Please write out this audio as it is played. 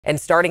And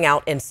starting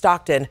out in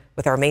Stockton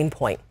with our main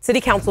point.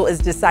 City Council is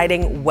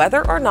deciding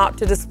whether or not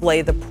to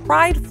display the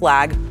Pride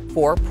flag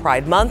for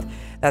Pride Month.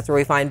 That's where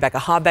we find Becca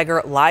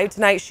Habegger live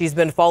tonight. She's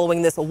been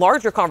following this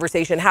larger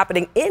conversation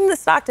happening in the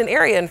Stockton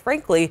area and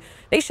frankly,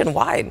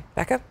 nationwide.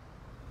 Becca?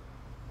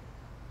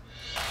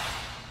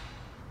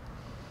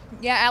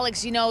 Yeah,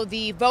 Alex, you know,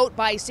 the vote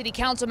by city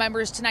council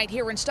members tonight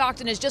here in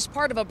Stockton is just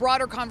part of a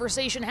broader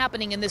conversation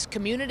happening in this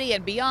community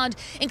and beyond,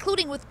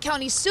 including with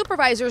county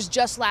supervisors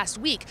just last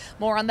week.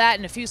 More on that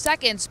in a few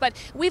seconds. But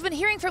we've been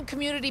hearing from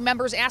community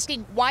members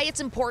asking why it's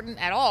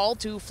important at all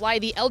to fly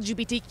the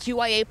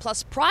LGBTQIA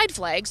plus Pride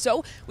flag.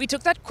 So we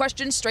took that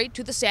question straight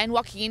to the San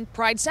Joaquin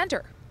Pride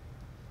Center.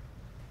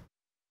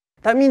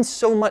 That means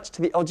so much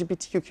to the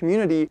LGBTQ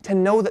community to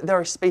know that there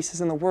are spaces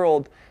in the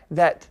world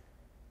that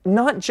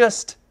not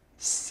just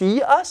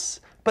see us,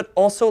 but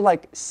also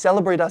like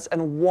celebrate us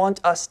and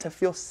want us to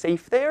feel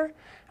safe there. And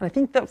I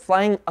think that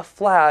flying a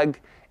flag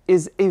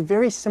is a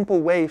very simple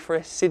way for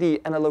a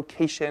city and a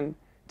location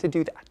to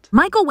do that.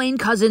 Michael Wayne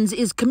Cousins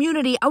is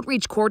Community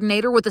Outreach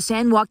Coordinator with the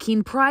San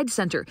Joaquin Pride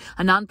Center,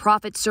 a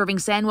nonprofit serving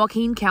San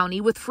Joaquin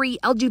County with free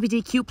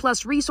LGBTQ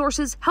plus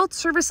resources, health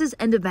services,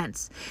 and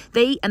events.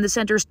 They and the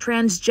center's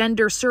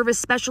transgender service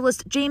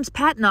specialist, James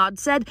Patnod,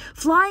 said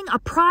flying a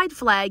pride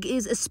flag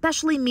is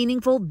especially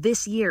meaningful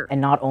this year.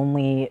 And not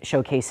only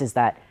showcases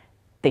that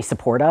they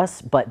support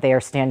us, but they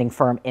are standing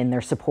firm in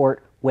their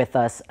support with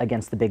us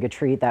against the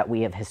bigotry that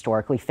we have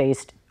historically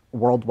faced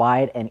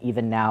worldwide and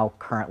even now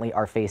currently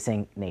are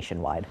facing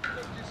nationwide.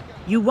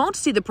 You won't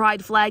see the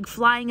pride flag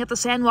flying at the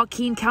San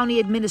Joaquin County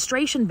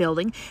Administration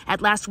Building.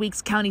 At last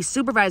week's county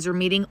supervisor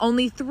meeting,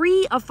 only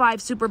 3 of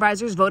 5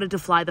 supervisors voted to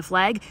fly the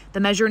flag. The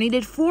measure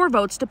needed 4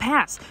 votes to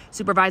pass.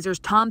 Supervisors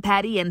Tom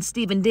Patty and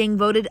Stephen Ding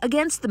voted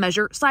against the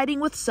measure,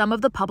 siding with some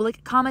of the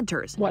public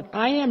commenters. What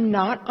I am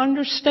not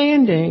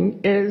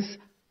understanding is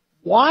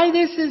why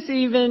this is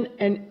even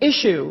an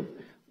issue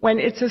when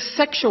it's a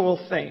sexual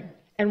thing.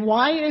 And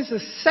why is a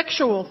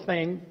sexual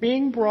thing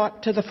being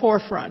brought to the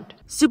forefront?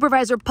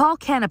 Supervisor Paul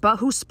Canepa,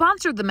 who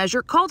sponsored the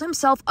measure, called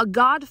himself a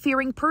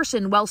God-fearing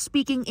person while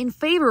speaking in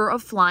favor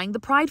of flying the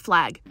pride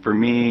flag. For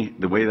me,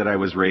 the way that I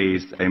was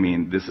raised, I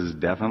mean, this is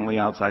definitely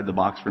outside the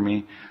box for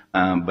me,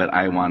 but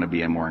I want to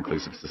be a more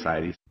inclusive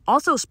society.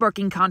 Also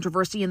sparking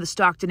controversy in the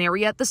Stockton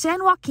area, the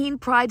San Joaquin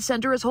Pride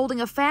Center is holding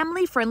a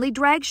family-friendly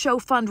drag show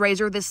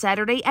fundraiser this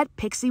Saturday at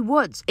Pixie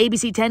Woods.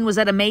 ABC 10 was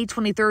at a May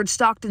 23rd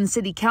Stockton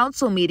City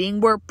Council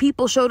meeting where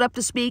people showed up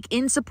to speak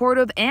in support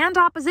of and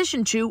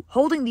opposition to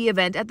holding the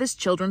event at this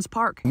children's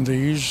park.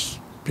 These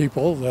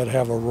people that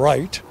have a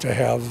right to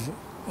have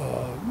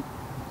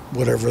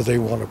whatever they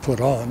want to put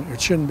on,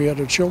 it shouldn't be at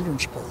a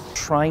children's park.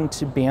 Trying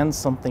to ban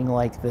something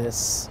like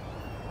this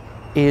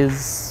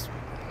is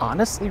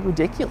honestly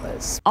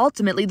ridiculous.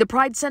 Ultimately, the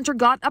Pride Center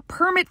got a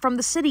permit from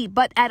the city,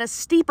 but at a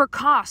steeper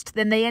cost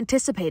than they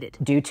anticipated.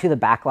 Due to the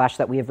backlash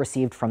that we have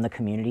received from the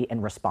community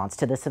in response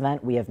to this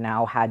event, we have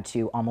now had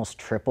to almost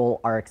triple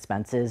our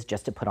expenses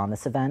just to put on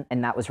this event,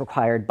 and that was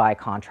required by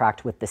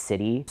contract with the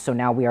city. So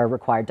now we are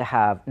required to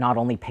have not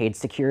only paid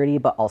security,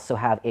 but also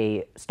have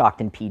a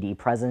Stockton PD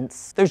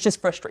presence. There's just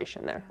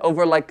frustration there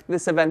over like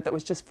this event that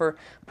was just for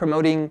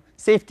promoting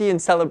safety and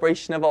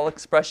celebration of all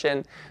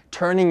expression,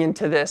 turning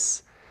into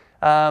this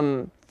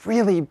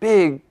really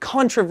big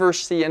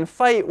controversy and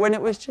fight when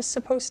it was just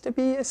supposed to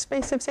be a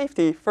space of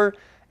safety for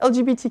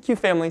LGBTQ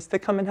families to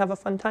come and have a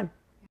fun time.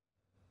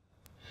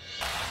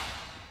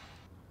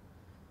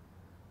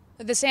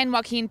 The San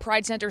Joaquin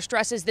Pride Center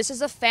stresses this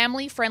is a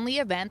family-friendly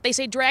event. They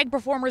say drag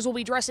performers will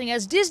be dressing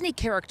as Disney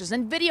characters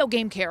and video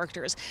game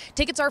characters.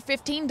 Tickets are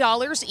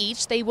 $15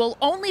 each. They will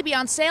only be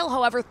on sale,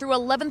 however, through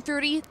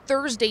 11:30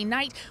 Thursday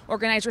night.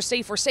 Organizers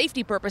say for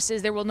safety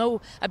purposes, there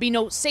will be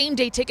no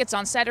same-day tickets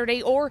on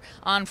Saturday or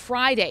on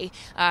Friday.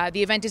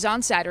 The event is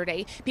on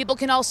Saturday. People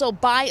can also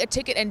buy a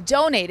ticket and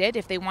donate it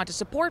if they want to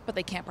support, but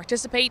they can't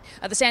participate.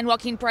 The San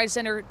Joaquin Pride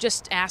Center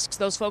just asks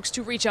those folks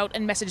to reach out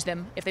and message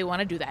them if they want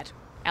to do that.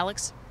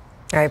 Alex?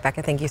 All right,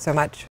 Becca, thank you so much.